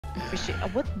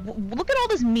What? Look at all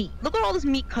this meat. Look at all this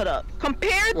meat cut up.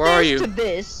 Compare Where are you? this to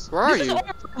this. Where are this you? Is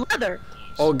almost leather.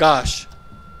 Oh gosh.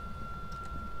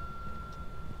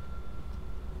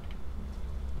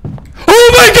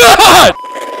 Oh my god!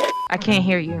 I can't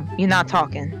hear you. You're not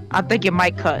talking. I think your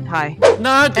mic cut. Hi. No,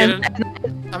 I didn't.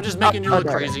 I'm just making you look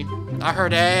there. crazy. I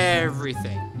heard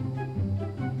everything.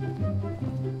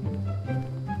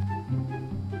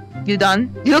 You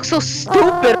done? You look so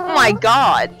stupid. Oh my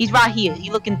god. He's right here.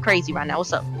 You looking crazy right now.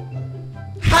 What's up?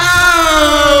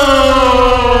 How?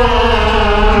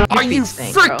 Are you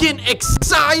freaking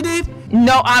excited?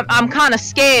 No, I'm kind of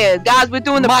scared. Guys, we're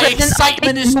doing the My prison.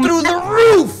 excitement is through the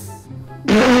roof!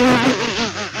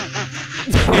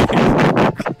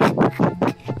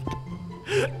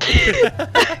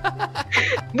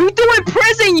 We doing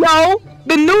prison, yo!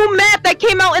 The new map that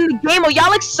came out in the game. Are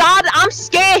y'all excited? I'm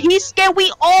scared. He's scared.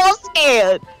 We all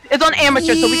scared. It's on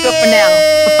amateur, so we good for now.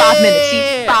 For 5 minutes.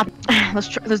 See,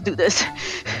 5. Let's do this.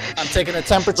 I'm taking a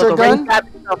temperature gun.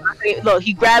 Look,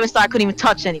 he grabbed it so I couldn't even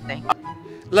touch anything.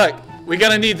 Look, we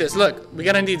gotta need this. Look, we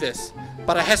gotta need this.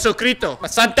 Para Jesucristo,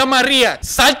 Santa Maria,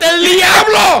 Santa el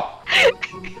Diablo!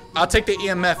 I'll take the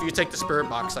EMF, you take the spirit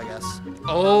box, I guess.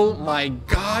 Oh my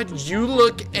god, you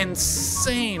look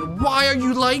insane. Why are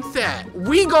you like that?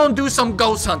 We gonna do some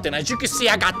ghost hunting. As you can see,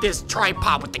 I got this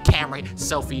tripod with the camera.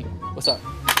 Selfie. What's up?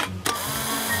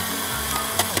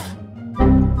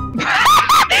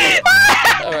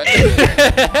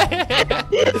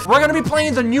 We're gonna be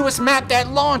playing the newest map that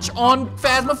launched on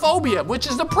Phasmophobia, which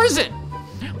is the prison.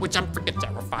 Which I'm freaking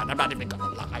terrified. I'm not even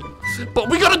gonna lie. But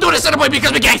we're gonna do this anyway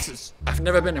because we're gangsters. I've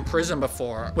never been in prison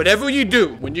before. Whatever you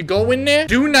do, when you go in there,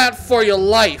 do not for your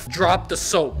life drop the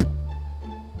soap.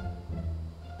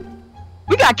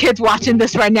 We got kids watching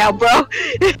this right now, bro.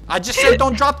 I just said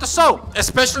don't drop the soap.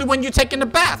 Especially when you're taking a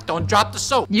bath. Don't drop the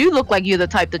soap. You look like you're the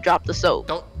type to drop the soap.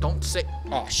 Don't say.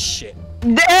 Oh shit.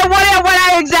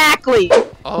 What exactly?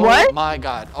 Oh what? My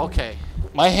god. Okay.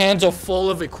 My hands are full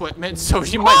of equipment, so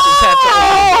you might just have to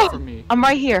open it for me. I'm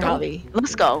right here, Javi.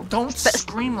 Let's go. Don't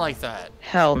scream like that.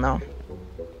 Hell no.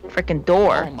 Freaking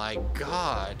door. Oh my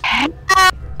god.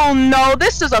 Oh no,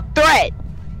 this is a threat.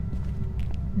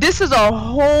 This is a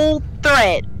whole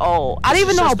threat. Oh, I don't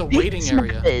even know how big waiting this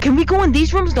area. is. Can we go in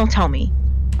these rooms? Don't tell me.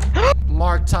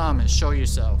 Mark Thomas, show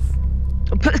yourself.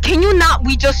 Can you not?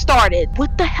 We just started.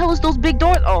 What the hell is those big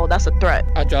doors? Oh, that's a threat.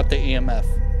 I dropped the EMF.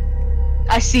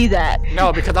 I see that.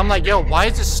 No, because I'm like, yo, why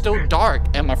is it still dark?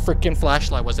 And my freaking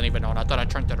flashlight wasn't even on. I thought I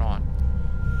turned it on.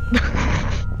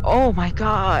 Oh my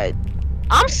god.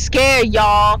 I'm scared,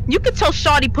 y'all. You can tell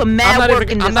Shawty put mad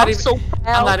work in this. I'm so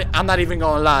proud. I'm not even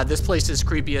gonna lie. This place is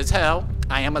creepy as hell.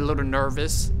 I am a little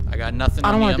nervous. I got nothing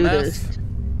on EMF. I don't want to do this.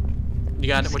 You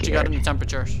got what you got in the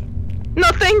temperatures?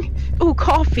 Nothing. Ooh,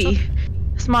 coffee.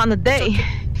 It's mine the day.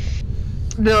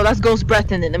 No, that's ghost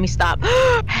breath in it. Let me stop.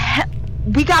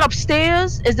 We got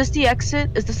upstairs. Is this the exit?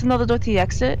 Is this another door to the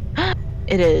exit?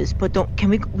 It is, but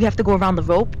we have to go around the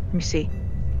rope? Let me see.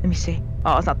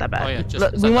 Oh, it's not that bad. Oh yeah,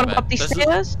 we want to go up these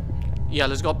stairs? Yeah,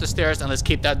 let's go up the stairs and let's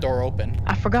keep that door open.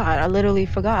 I forgot. I literally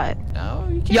forgot. No,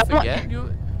 you can't forget. Oh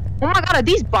my god, are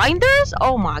these binders?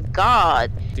 Oh my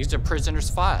god. These are prisoners'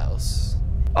 files.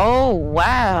 Oh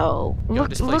wow. Yo,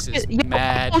 this place is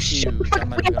mad huge. I'm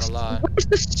not even gonna lie. Where's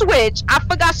the switch? I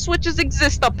forgot switches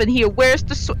exist up in here. Where's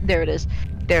the switch? There it is.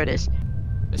 There it is.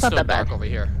 It's still dark over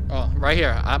here. Oh, right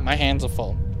here. my hands are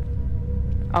full.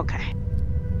 Okay.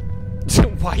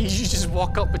 Why did you just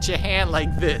walk up with your hand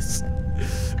like this?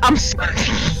 I'm sorry.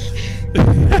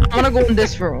 I'm gonna go in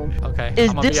this room. Okay.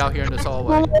 I'm gonna be out here in this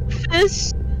hallway.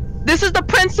 Office? This is the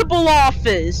principal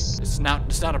office. It's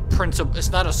not a principal.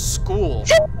 It's not a school.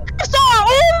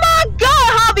 Oh my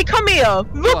god, Javi, come here.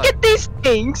 Look at these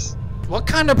things. What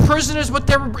kind of prisoners what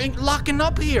they're locking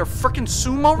up here? Freaking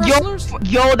sumo wrestlers?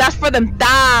 Yo, that's for them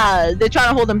thighs. They're trying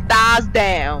to hold them thighs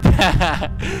down.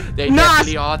 They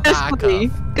definitely all thigh cuff.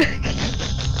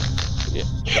 Yeah.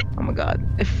 Oh my god,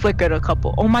 it flickered a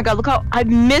couple. Oh my god, look how I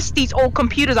missed these old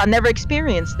computers. I never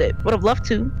experienced it. Would have loved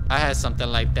to. I had something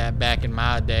like that back in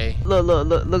my day.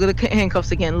 Look at the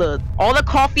handcuffs again. Look, all the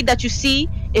coffee that you see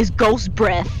is ghost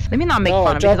breath. Let me not make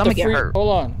fun of me because I'm gonna get hurt. Hold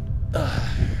on.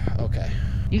 Okay.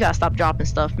 You gotta stop dropping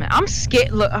stuff, man. I'm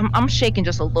scared. Look, I'm shaking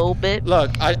just a little bit.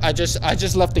 Look, I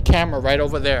just left the camera right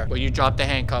over there where you dropped the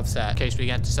handcuffs at, in case we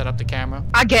get to set up the camera.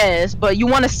 I guess, but you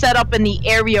want to set up in the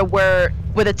area where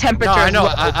the temperature. No,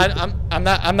 I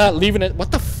know. I'm not leaving it.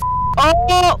 What the f?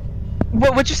 Oh,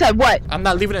 what you said? What? I'm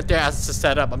not leaving it there as to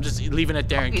set up. I'm just leaving it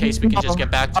there in case we can just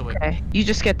get back to it. Okay. You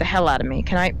just scared the hell out of me.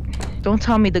 Can I? Don't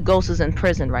tell me the ghost is in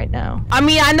prison right now. I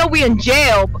mean, I know we're in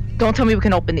jail, but don't tell me we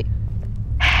can open it.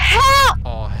 Hell!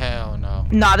 Oh hell no.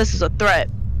 Nah, this is a threat.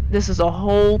 This is a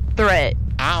whole threat.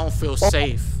 I don't feel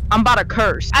safe. I'm about to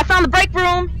curse. I found the break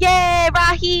room. Yay,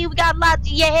 right here. We got lots.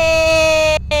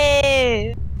 Yay.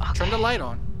 Okay. Turn the light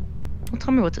on. Don't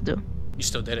tell me what to do. You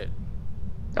still did it.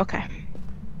 Okay.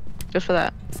 Just for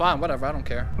that. Fine, whatever. I don't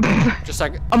care. Just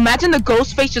like. Imagine the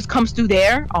ghost face just comes through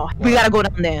there. Oh, we gotta go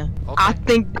down there. Okay. I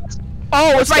think that's.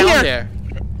 Oh, What's it's right down here. there?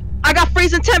 I got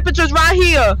freezing temperatures right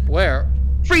here. Where?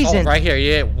 Freezing. Oh, right here.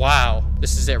 Yeah. Wow.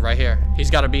 This is it right here.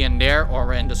 He's got to be in there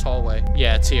or in this hallway.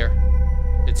 Yeah, it's here.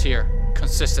 It's here.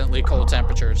 Consistently cold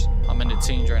temperatures. I'm in the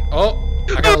teen drain. Oh,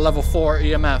 I got a level 4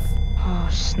 EMF. Oh,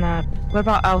 snap. What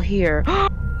about out here?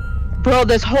 Bro,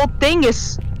 this whole thing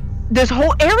is... This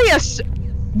whole area is...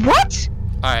 What?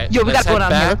 Alright, Yo, we gotta go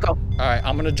down here. Let's go. Alright,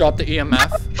 I'm gonna drop the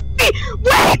EMF.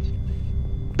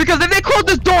 Wait! Because if they close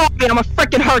this door on me, I'm gonna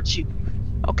freaking hurt you.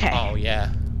 Okay. Oh,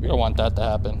 yeah. We don't want that to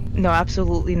happen. No,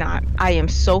 absolutely not. I am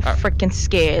so freaking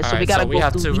scared. So we gotta we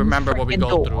have to remember what we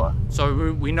go through.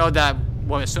 So we know that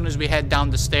as soon as we head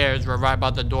down the stairs, we're right by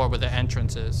the door where the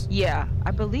entrance is. Yeah,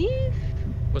 I believe.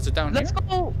 Was it down here?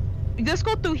 Let's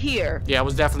go through here. Yeah, it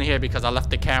was definitely here because I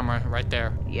left the camera right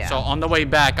there. Yeah. So on the way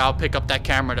back, I'll pick up that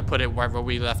camera to put it wherever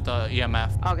we left the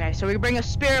EMF. Okay, so we bring a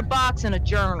spirit box and a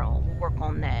journal. We'll work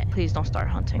on that. Please don't start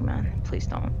hunting, man. Please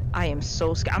don't. I am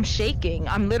so scared. I'm shaking.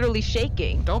 I'm literally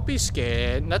shaking. Don't be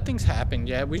scared. Nothing's happened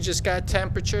yet. We just got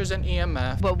temperatures and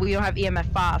EMF. But we don't have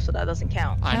EMF 5, so that doesn't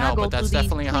count. I know, but that's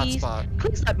definitely a hotspot.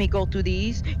 Please let me go through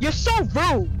these. You're so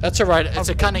rude. That's alright. It's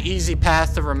a kind of easy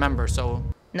path to remember, so...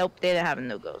 Nope, they didn't have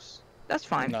no ghosts. That's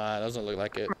fine. Nah, it doesn't look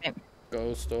like it. Right.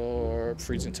 Ghost or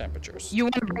freezing temperatures. You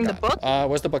want to bring the book?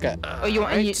 Where's the book at? Oh, do you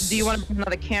want to bring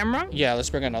another camera? Yeah, let's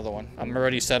bring another one. I'm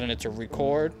already setting it to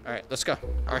record. All right, let's go.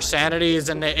 Our sanity is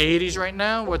in the 80s right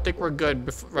now. I think we're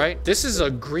good, right? This is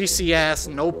a greasy ass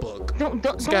notebook.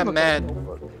 It's got mad.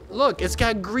 Look, it's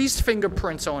got grease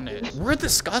fingerprints on it. We're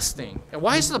disgusting. And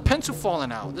why is the pencil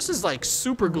falling out? This is like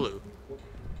super glue.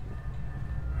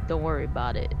 Don't worry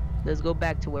about it. Let's go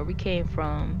back to where we came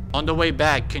from. On the way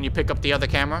back, can you pick up the other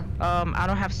camera? I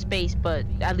don't have space, but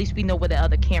at least we know where the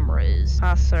other camera is.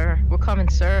 Ah, sir. We're coming,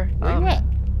 sir. Where you at?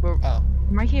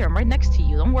 I'm right here. I'm right next to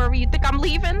you. Don't worry. You think I'm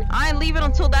leaving? I ain't leaving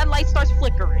until that light starts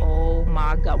flickering. Oh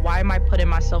my god. Why am I putting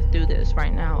myself through this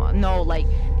right now? No, like,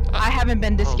 I haven't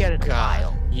been this scared in a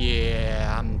while.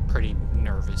 Yeah, I'm pretty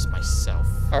nervous myself.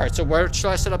 Alright, so where should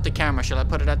I set up the camera? Should I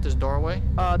put it at this doorway?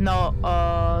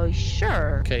 No,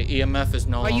 sure. Okay, EMF is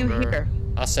no longer... Are you here?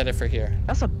 I'll set it for here.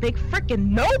 That's a big freaking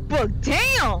notebook.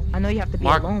 Damn! I know you have to be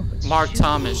alone, but Mark shoot.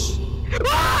 Thomas.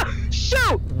 Ah!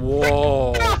 Shoot!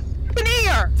 Whoa. An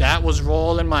ear! That was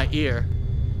rolling my ear.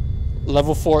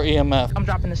 Level 4 EMF. I'm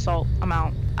dropping the salt. I'm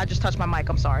out. I just touched my mic.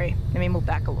 I'm sorry. Let me move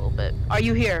back a little bit. Are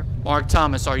you here? Mark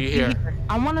Thomas, are you here?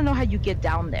 I want to know how you get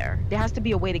down there. There has to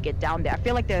be a way to get down there. I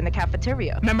feel like they're in the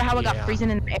cafeteria. Remember how it got freezing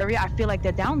in the area? I feel like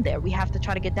they're down there. We have to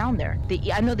try to get down there.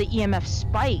 I know the EMF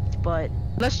spiked, but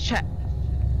let's check.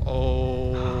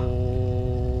 Oh.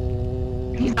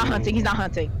 He's not hunting. He's not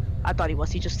hunting. I thought he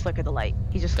was. He just flickered the light.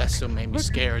 That still made me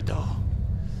scared, though.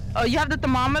 Oh, you have the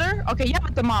thermometer? Okay, you have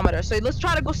a thermometer. So let's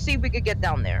try to go see if we could get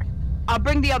down there. I'll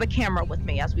bring the other camera with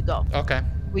me as we go. Okay.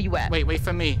 Where you at? Wait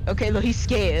for me. Okay, look, he's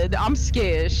scared. I'm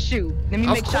scared. Shoot. Let me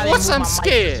make sure I course didn't move I'm my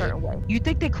scared. mic a certain way. You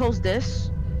think they close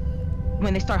this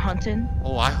when they start hunting?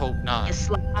 Oh, I hope not. It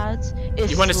slides.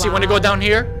 You want to see? Want to go down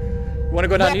here? You want to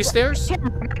go down these stairs? We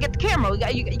gotta get the camera.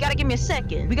 You gotta give me a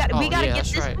second. We gotta get this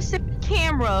specific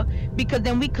camera because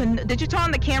then we can. Did you turn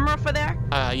on the camera for there?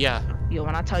 Yeah. Yo,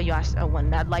 when I tell you, when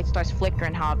that light starts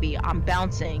flickering, hobby, I'm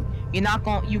bouncing. You're not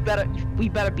going. We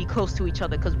better be close to each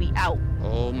other because we out.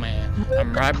 Oh man,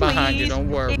 I'm right behind you. Don't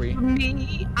worry.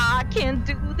 Me, I can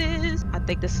do this. I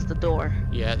think this is the door.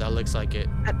 Yeah, that looks like it.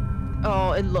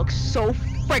 Oh, it looks so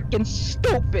freaking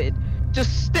stupid.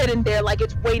 Just sitting there like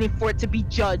it's waiting for it to be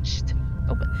judged.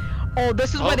 Oh,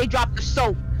 this is where they dropped the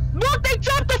soap. Look, they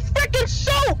dropped the freaking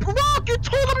soap! Look, you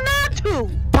told them not to!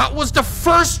 That was the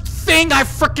first thing I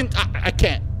freaking... I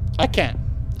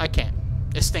can't.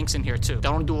 It stinks in here, too. They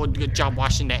don't do a good job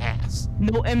washing their ass.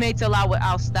 No inmates allowed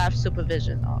without staff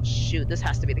supervision. Oh, shoot. This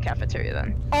has to be the cafeteria,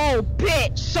 then. Oh,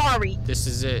 bitch! Sorry! This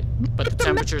is it. But the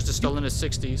temperatures are still in the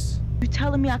 60s. You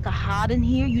telling me I could hide in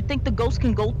here? You think the ghost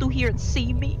can go through here and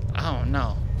see me? I don't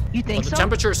know. You think so? The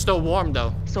temperature is still warm,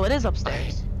 though. So it is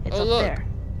upstairs. It's up look. there.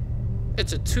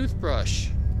 It's a toothbrush.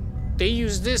 They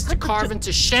use this to carve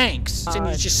into shanks. And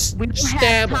you just we don't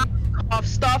stab have them. Of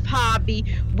stuff, hobby.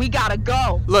 We gotta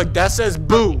go. Look, that says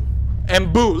boo.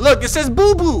 And boo. Look, it says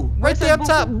boo boo. Right there up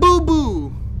top. Boo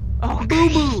boo. Oh, boo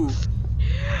boo.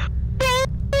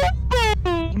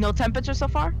 No temperature so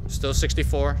far? Still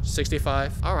 64,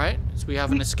 65. All right, so we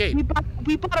have an escape.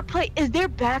 We about to play. Is there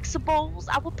basketballs?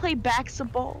 I will play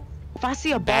basketball. If I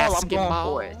see a ball, I'm going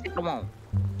for it. Say I won't.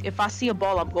 If I see a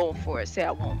ball, I'm going for it. Say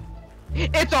I won't.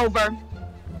 It's over.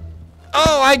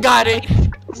 Oh, I got it.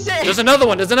 There's another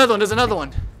one. There's another one. There's another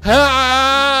one.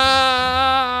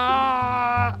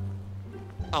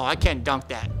 Oh, I can't dunk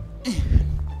that.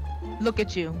 Look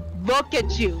at you. Look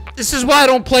at you. This is why I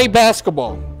don't play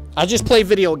basketball. I just play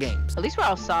video games. At least we're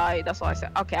outside. That's all I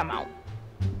said. Okay, I'm out.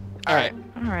 All right.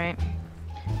 All right.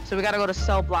 So we gotta go to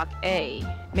cell block A.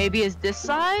 Maybe it's this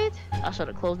side? I should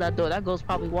have closed that door. That girl's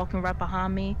probably walking right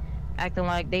behind me, acting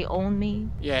like they own me.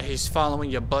 Yeah, he's following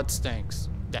your butt stinks.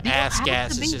 The ass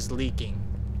gas is just leaking.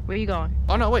 Where you going?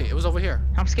 Oh, no, wait. It was over here.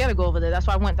 I'm scared to go over there. That's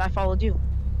why I followed you.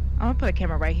 I'm gonna put a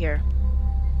camera right here.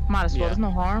 Might as well. There's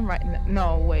no harm, right?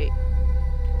 No, wait.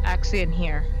 Actually, in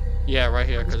here. Yeah, right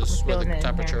here, because this is where the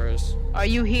temperature is. Are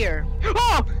you here?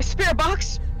 Oh! Spirit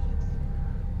box!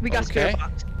 We got spirit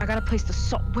box. I gotta place the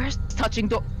salt. Where's the touching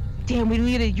door? Damn, we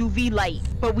need a UV light.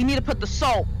 But we need to put the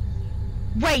salt.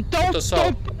 Wait, don't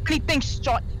put anything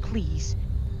short, please.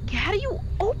 How do you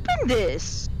open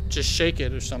this? Just shake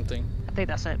it or something. I think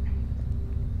that's it.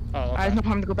 Oh, okay. Alright, no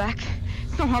harm to go back.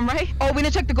 It's no harm, right? Oh, we need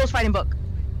to check the ghost fighting book.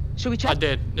 Should we check? I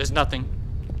did. There's nothing.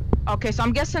 Okay, so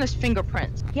I'm guessing it's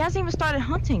fingerprints. He hasn't even started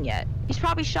hunting yet. He's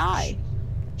probably shy.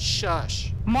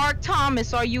 Shush. Mark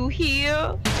Thomas, are you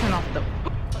here? Turn off the...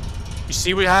 You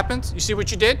see what happens? You see what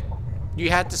you did?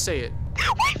 You had to say it.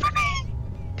 Wait for me!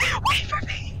 Wait for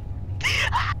me!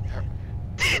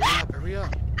 Hurry up, hurry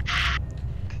up.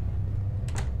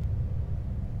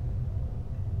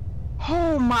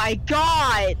 Oh my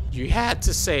god! You had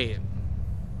to say it.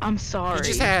 I'm sorry. You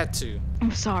just had to.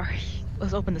 I'm sorry.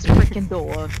 Let's open this freaking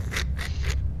door.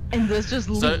 And let's just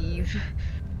leave.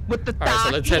 With the Alright,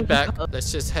 so let's head back.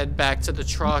 Let's just head back to the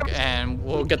truck and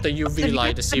we'll get the UV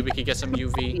light to see if we can get some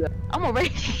UV. I'm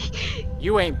already.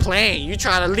 You ain't playing. You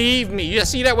trying to leave me. You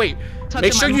see that? Wait.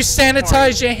 Make sure you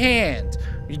sanitize your hand.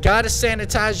 You gotta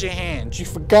sanitize your hands. You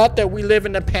forgot that we live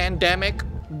in a pandemic.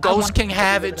 Ghosts can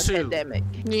have it too.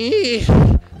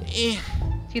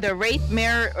 It's either wraith,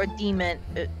 mirror, or demon.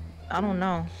 I don't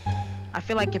know. I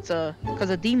feel like it's because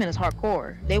a demon is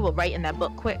hardcore. They will write in that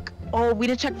book quick. Oh, we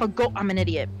didn't check for ghost. I'm an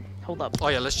idiot. Hold up. Oh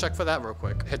yeah, let's check for that real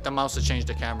quick. Hit the mouse to change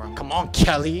the camera. Come on,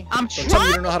 Kelly. I'm trying. Don't tell me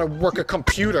you don't know how to work a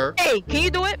computer. Hey, can you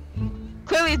do it?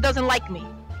 Clearly it doesn't like me.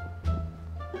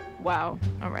 Wow.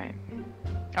 All right.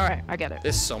 All right, I get it.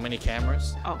 There's so many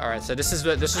cameras. Oh. All right, so this is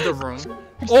the room.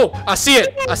 Oh, I see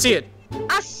it. I see it.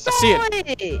 I see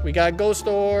it. We got a ghost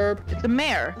orb. It's the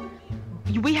mayor.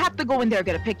 We have to go in there and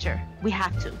get a picture. We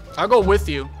have to. I'll go with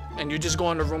you, and you just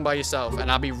go in the room by yourself, and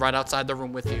I'll be right outside the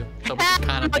room with you. So we can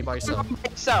kind of be by yourself.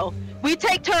 So, we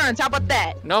take turns. How about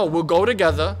that? No, we'll go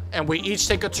together, and we each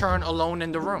take a turn alone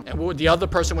in the room. And the other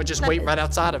person would just wait right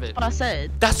outside of it. What I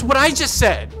said. That's what I just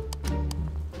said.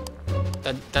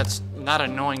 That's not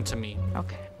annoying to me.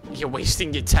 Okay. You're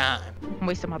wasting your time. I'm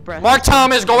wasting my breath. Mark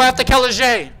Thomas, go after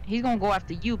KelAJ. He's gonna go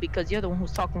after you because you're the one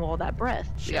who's talking with all that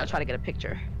breath. We gotta try to get a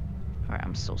picture. Alright,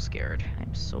 I'm so scared.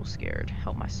 I'm so scared.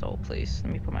 Help my soul, please.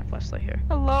 Let me put my flashlight here.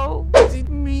 Hello? Is it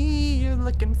me you're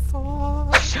looking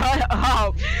for? Shut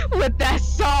up with that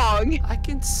song. I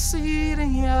can see it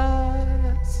in your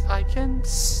eyes. I can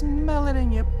smell it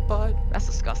in your butt. That's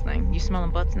disgusting. You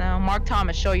smelling butts now? Mark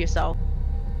Thomas, show yourself.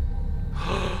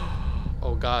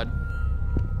 Oh God.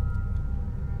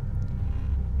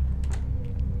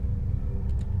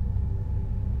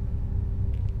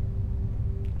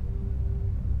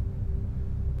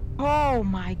 Oh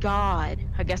my God.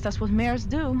 I guess that's what mayors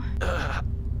do.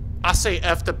 I say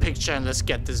F the picture and let's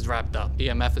get this wrapped up.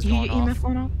 EMF is going off. EMF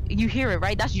going off? You hear it,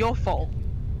 right? That's your fault.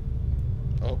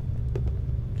 Oh.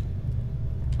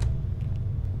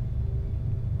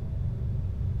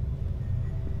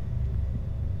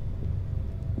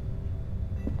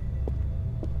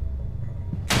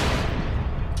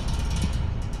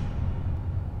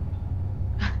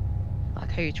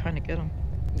 Like how you trying to get him?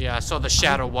 Yeah, I saw the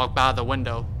shadow walk by the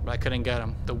window, but I couldn't get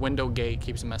him. The window gate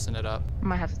keeps messing it up. I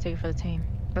might have to take it for the team.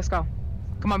 Let's go.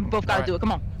 Come on, we both gotta do it.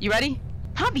 Come on. You ready?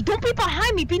 Javi, don't be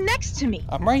behind me. Be next to me.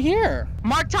 I'm right here.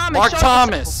 Mark Thomas. Mark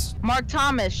Thomas. Mark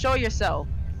Thomas, show yourself.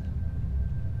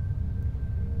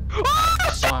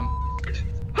 I saw him.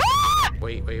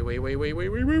 Wait.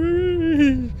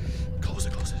 Close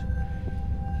it.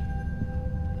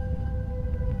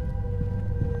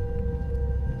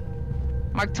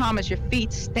 Mark Thomas, your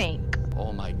feet stink.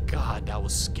 Oh my God, that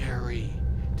was scary.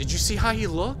 Did you see how he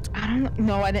looked? I don't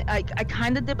know. I didn't. I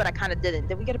kind of did, but I kind of didn't.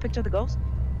 Did we get a picture of the ghost?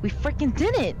 We freaking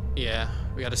didn't. Yeah,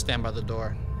 we gotta stand by the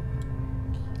door.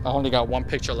 I only got one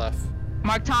picture left.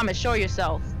 Mark Thomas, show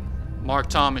yourself. Mark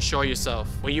Thomas, show yourself.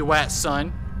 Where you at,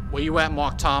 son? Where you at,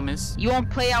 Mark Thomas? You won't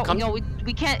play out. Come, you know,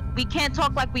 we can't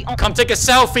talk like we own. Come take a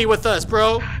selfie with us,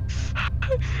 bro.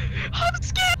 I'm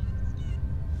scared.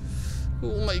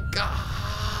 Oh my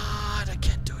god, I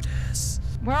can't do this.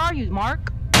 Where are you,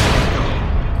 Mark?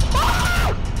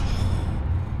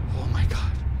 Oh my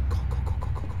god. Go, go, go, go,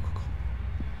 go, go, go, go.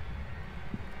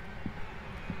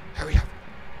 Hurry up.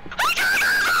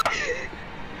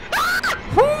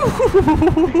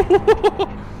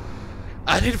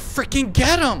 I didn't freaking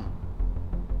get him.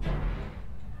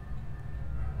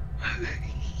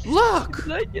 Look.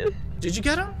 Did you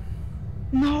get him?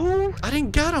 No. I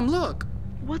didn't get him. Look.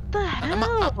 What the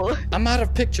hell? I'm out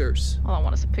of pictures. All I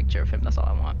want is a picture of him. That's all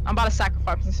I want. I'm about to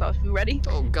sacrifice myself. You ready?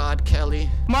 Oh God, Kelly.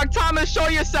 Mark Thomas, show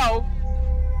yourself.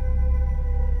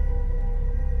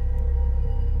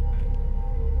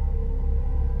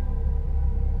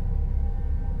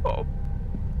 Oh.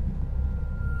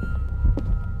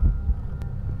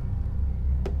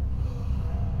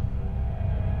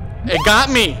 It got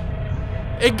me.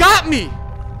 It got me.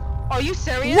 Are you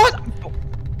serious? What?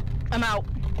 I'm out.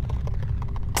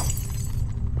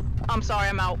 I'm sorry,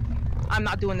 I'm out. I'm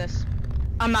not doing this.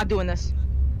 I'm not doing this.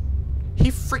 He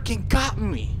freaking got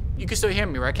me. You can still hear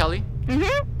me, right, Kelly?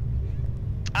 Mm-hmm.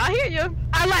 I hear you.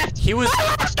 I left. He was.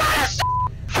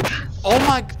 Oh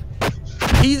my.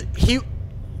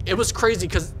 It was crazy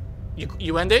because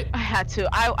you ended. I had to.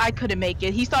 I couldn't make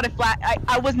it. He started flat.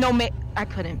 I was no I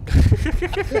couldn't.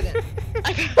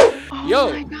 Oh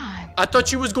Yo, my God. I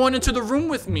thought you was going into the room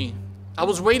with me. I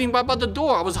was waiting right by the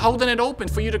door. I was holding it open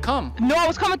for you to come. No, I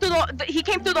was coming through he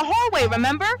came through the hallway,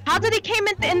 remember? How did he came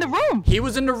in the room? He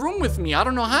was in the room with me. I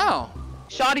don't know how.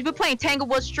 Shawty, we're playing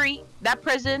Tanglewood Street, that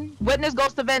prison, witness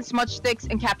ghost event, smudge sticks,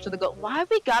 and capture the ghost. Why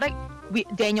we gotta...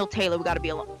 Daniel Taylor, we gotta be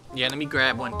alone. Yeah, let me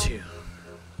grab one too.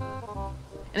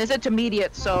 And it's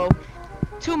intermediate, so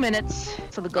 2 minutes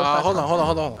till the ghost. Hold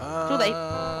on. Too late.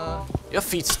 Your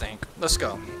feet stink. Let's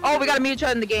go. Oh, we gotta meet each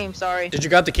other in the game, sorry. Did you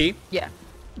got the key? Yeah.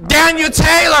 Daniel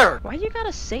Taylor! Why you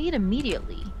gotta say it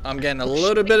immediately? I'm getting a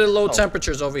little bit of low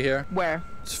temperatures over here. Where?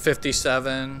 It's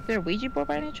 57. Is there a Ouija board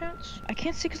by any chance? I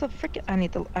can't see because of freaking. I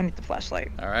need the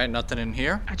flashlight. All right, nothing in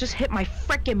here. I just hit my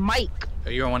freaking mic.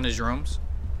 Are you in one of these rooms?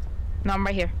 No, I'm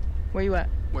right here. Where you at?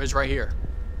 Where's right here?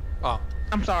 Oh.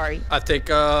 I'm sorry. I think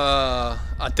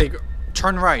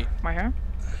turn right. Right here?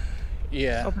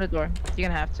 Yeah. Open the door. You're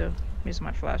gonna have to. Use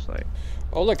my flashlight.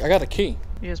 Oh look, I got a key.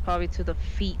 Yours probably to the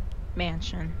feet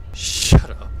mansion. Shut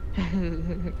up.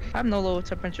 I have no low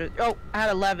temperature. Oh, I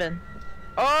had 11.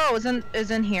 Oh,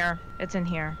 it's in here. It's in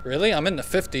here. Really? I'm in the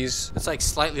 50s. It's like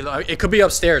slightly low. It could be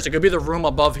upstairs. It could be the room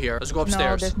above here. Let's go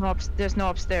upstairs. No, there's no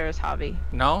upstairs, Javi.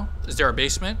 No? Is there a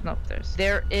basement? No,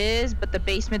 there is, but the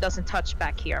basement doesn't touch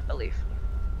back here, I believe.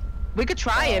 We could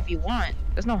try it if you want.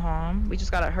 There's no harm. We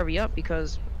just gotta hurry up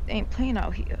because they ain't playing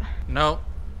out here. No,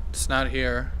 it's not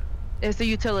here. It's the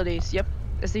utilities. Yep,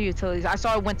 it's the utilities. I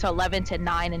saw it went to 11 to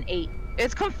 9 and 8.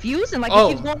 It's confusing. Like it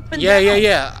keeps going up and down.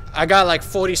 Yeah. I got like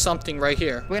 40 something right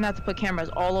here. We're gonna have to put cameras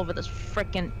all over this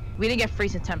freaking. We didn't get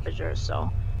freezing temperatures, so.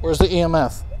 Where's the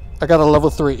EMF? I got a level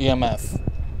 3 EMF.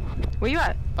 Where you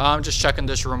at? I'm just checking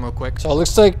this room real quick. So it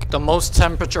looks like the most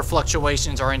temperature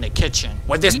fluctuations are in the kitchen.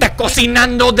 Where they está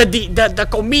cocinando the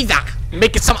comida.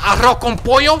 Making some arroz con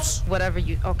pollos. Whatever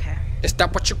you. Okay. Is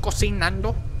that what you're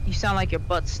cocinando? You sound like your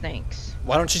butt stinks.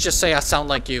 Why don't you just say I sound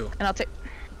like you? And I'll take.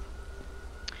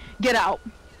 Get out.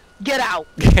 Get out.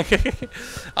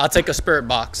 I'll take a spirit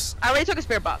box. I already took a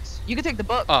spirit box. You can take the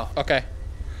book. Oh, okay.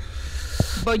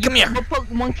 But Come here. We'll put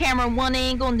one camera in one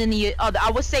angle and then the other. I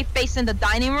would say facing the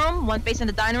dining room, one facing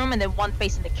the dining room, and then one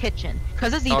facing the kitchen.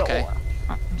 Because it's either or.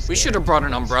 Oh, we should have brought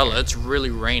an umbrella. It's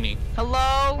really raining.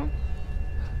 Hello?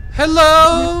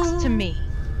 Hello? Next to me.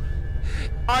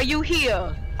 Are you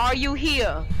here? Are you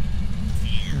here?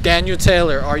 Daniel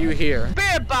Taylor, are you here?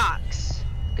 Spirit box.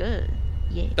 Good.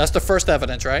 Yeah. That's the first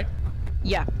evidence, right?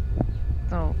 Yeah.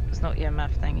 No, there's no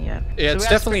EMF thing yet. Yeah, it's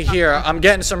definitely here. I'm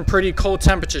getting some pretty cold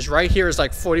temperatures. Right here is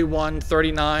like 41,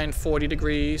 39, 40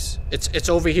 degrees. It's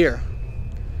over here.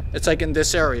 It's like in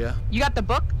this area. You got the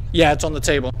book? Yeah, it's on the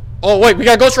table. Oh, wait, we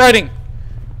got ghost writing.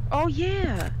 Oh,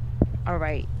 yeah. All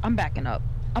right, I'm backing up.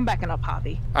 I'm backing up,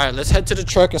 Javi. All right, let's head to the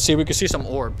truck and see if we can see some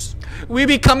orbs. We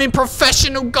becoming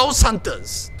professional ghost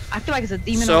hunters. I feel like it's a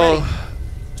demon already.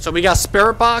 So we got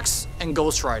spirit box and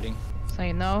ghost writing. So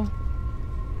you know,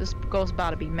 this ghost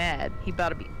about to be mad. He about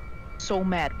to be so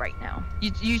mad right now.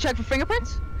 You check for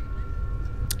fingerprints?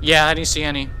 Yeah, I didn't see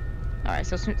any. All right,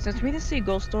 so since we didn't see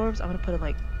ghost orbs, I'm gonna put it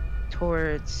like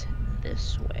towards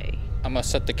this way. I'm gonna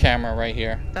set the camera right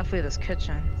here. Definitely this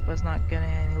kitchen, but it's not getting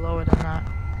any lower than that.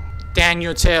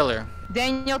 Daniel Taylor.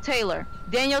 Daniel Taylor.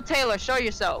 Daniel Taylor, show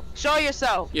yourself. Show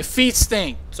yourself. Your feet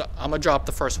stink. So I'm gonna drop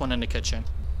the first one in the kitchen.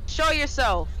 Show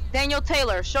yourself. Daniel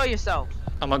Taylor, show yourself.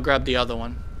 I'm gonna grab the other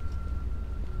one.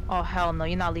 Oh hell no,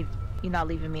 you're not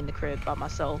leaving me in the crib by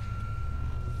myself.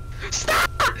 Stop!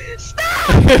 Stop!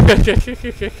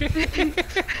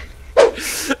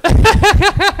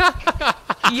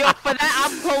 Yo, for that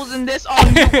I'm closing this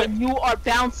on you when you are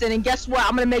bouncing, and guess what?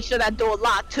 I'm gonna make sure that door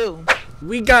locked too.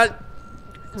 We got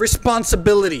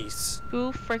responsibilities.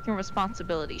 Who freaking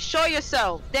responsibility? Show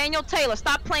yourself. Daniel Taylor,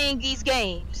 stop playing these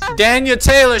games. Daniel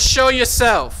Taylor, show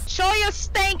yourself. Show your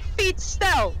stank feet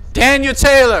stealth. Daniel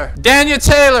Taylor. Daniel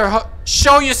Taylor,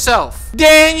 show yourself.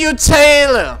 Daniel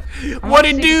Taylor. What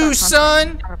it do,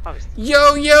 son?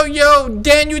 Yo, yo, yo.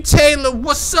 Daniel Taylor,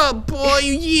 what's up, boy?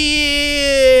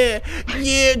 Yeah.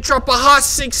 Yeah, drop a hot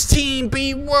 16,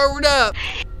 B. Word up.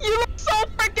 You look so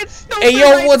freaking stupid. Hey, yo,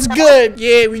 right what's now. good?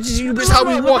 Yeah, this is how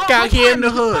we walk out here in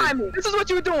the hood. This is what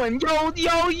you were doing. Yo,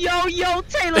 yo, yo, yo,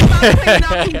 Taylor, stop playing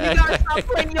out here. You gotta stop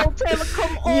playing. Yo, Taylor,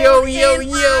 come on. Yo, yo,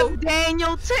 yo.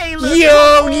 Daniel Taylor.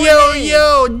 Yo, yo,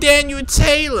 yo. Daniel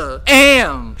Taylor.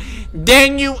 Am.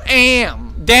 Daniel Am.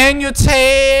 Daniel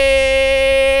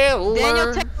Taylor.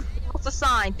 Daniel Taylor. What's the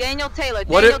sign? Daniel Taylor.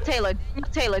 What Daniel if- Taylor. Daniel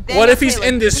Taylor. Daniel What if he's Taylor,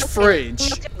 in this Daniel Taylor, fridge?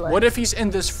 Daniel Taylor. What if he's in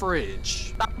this fridge?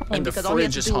 Stop playing, And the because all you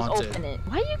have fridge to is do haunted? open it.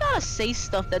 Why you gotta say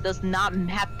stuff that does not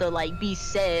have to like be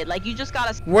said? Like you just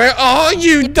gotta. Where are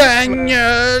you, Daniel?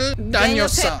 Daniel Daniel,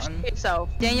 Taylor, son. show yourself.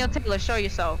 Daniel Taylor, show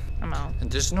yourself. I'm out.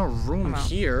 And there's no room Come on.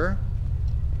 here.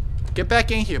 Get back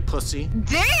in here, pussy.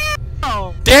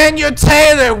 Damn! Daniel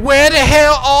Taylor, where the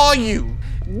hell are you?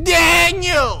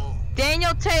 Daniel!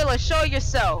 Daniel Taylor, show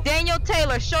yourself. Daniel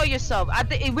Taylor, show yourself.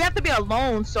 We have to be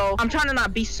alone, so I'm trying to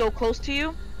not be so close to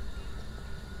you.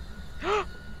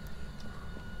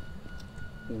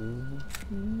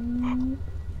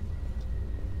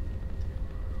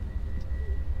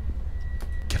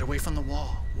 Get away from the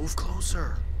wall. Move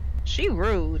closer. She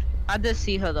rude. I did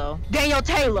see her though. Daniel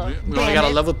Taylor. We only damn got a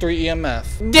it. level 3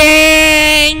 EMF.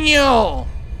 Daniel!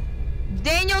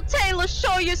 Daniel Taylor,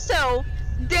 show yourself.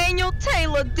 Daniel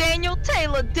Taylor, Daniel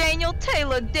Taylor, Daniel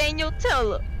Taylor, Daniel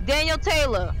Taylor, Daniel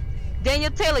Taylor,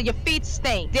 Daniel Taylor, your feet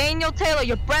stink. Daniel Taylor,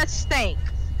 your breath stink.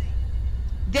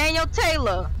 Daniel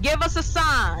Taylor, give us a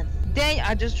sign.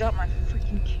 I just dropped my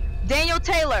freaking camera. Daniel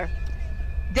Taylor,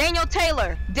 Daniel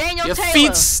Taylor, Daniel Your Taylor.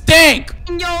 feet stink!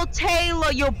 Daniel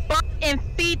Taylor, your butt and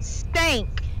feet stink.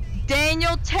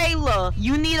 Daniel Taylor,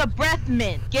 you need a breath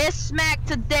mint. Get smacked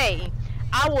today.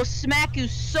 I will smack you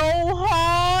so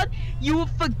hard you will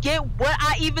forget what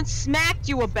I even smacked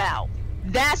you about.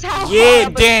 That's how hard Yeah,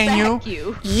 I'm gonna Daniel. smack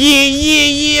you.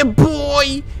 Yeah,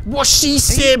 boy. What she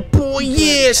said, boy.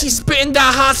 Yeah, she's spitting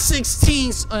that hot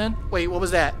 16, son. Wait, what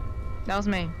was that? That was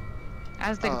me. I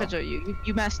had to take Oh. a picture of you.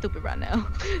 You mad stupid right now.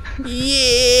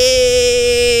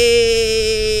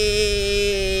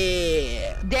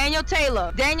 Yeah. Daniel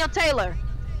Taylor. Daniel Taylor.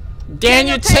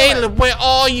 Daniel Daniel Taylor, Taylor. where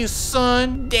are you,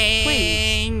 son?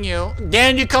 Daniel.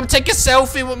 Daniel, come take a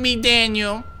selfie with me,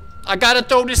 Daniel. I gotta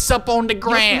throw this up on the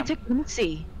gram. Let me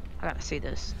see. I gotta see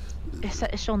this.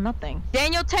 It showed nothing.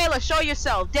 Daniel Taylor, show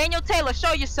yourself. Daniel Taylor,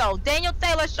 show yourself. Daniel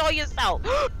Taylor, show yourself.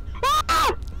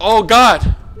 Oh,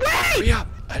 God. Wait! Hurry up.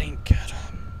 I didn't get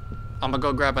him. I'm gonna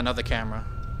go grab another camera.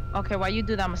 Okay, while you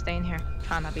do that, I'm gonna stay in here.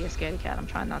 Trying not to be a scaredy cat. I'm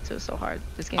trying not to. It's so hard.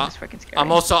 This game is freaking scary.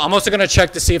 I'm also gonna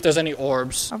check to see if there's any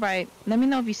orbs. All right. Let me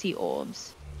know if you see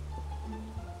orbs.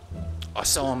 I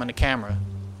saw him in the camera.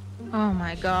 Oh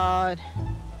my God.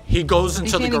 He goes You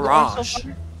into the can't even go garage. so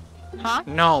far? Huh?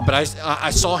 No, but I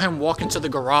saw him walk into the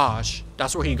garage.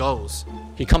 That's where he goes.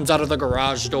 He comes out of the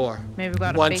garage door. Maybe we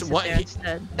gotta Once- face it what- there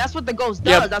instead. That's what the ghost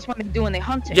Yeah. does. That's what they do when they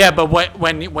hunting. Yeah, but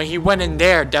when he went in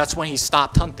there, that's when he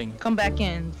stopped hunting. Come back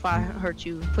in if I hurt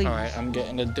you, please. All right, I'm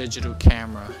getting a digital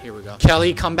camera. Here we go.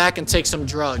 Kelly, come back and take some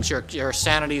drugs. Your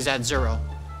sanity's at 0.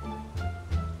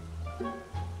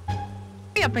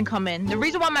 Hurry up and come in. The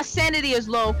reason why my sanity is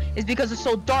low is because it's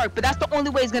so dark, but that's the only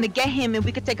way it's gonna get him and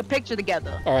we could take a picture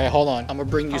together. All right, hold on. I'm gonna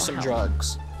bring you Oh, some hell.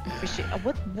 drugs. Appreciate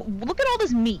look at all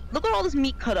this meat. Look at all this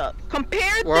meat cut up.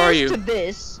 Compare Where are this you? to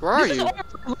this. Where are this you? is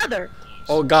almost leather.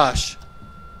 Oh gosh.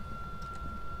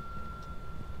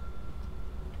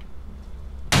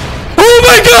 Oh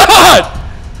my God!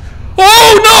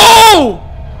 Oh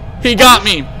no! He got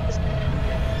me.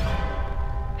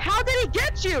 How did he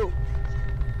get you?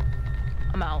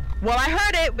 I'm out. Well, I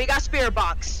heard it. We got spirit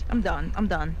box. I'm done. I'm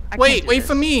done. I can't Wait, do wait this.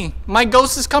 for me. My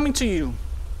ghost is coming to you.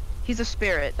 He's a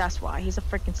spirit. That's why. He's a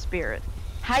freaking spirit.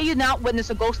 How you not witness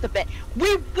a ghost event?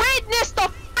 We witnessed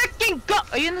a freaking fucking go.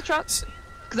 Are you in the truck?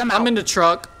 Cause I'm out. I'm in the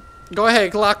truck. Go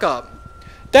ahead, lock up.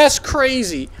 That's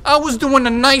crazy. I was doing a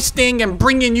nice thing and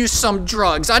bringing you some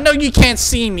drugs. I know you can't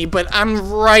see me, but I'm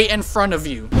right in front of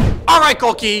you. Alright,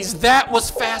 cookies, that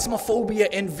was Phasmophobia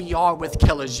in VR with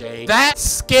KelAJ. That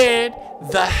scared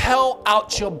the hell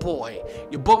out your boy.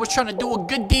 Your boy was trying to do a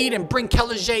good deed and bring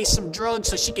KelAJ some drugs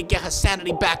so she could get her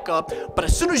sanity back up. But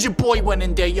as soon as your boy went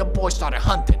in there, your boy started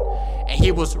hunting. And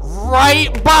he was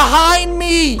right behind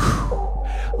me.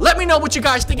 Let me know what you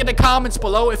guys think in the comments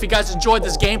below. If you guys enjoyed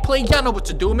this gameplay, y'all know what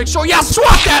to do. Make sure y'all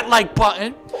swat that like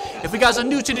button. If you guys are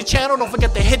new to the channel, don't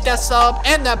forget to hit that sub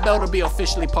and that bell to be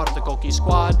officially part of the Koki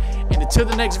Squad. And until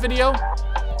the next video,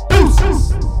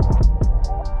 deuces!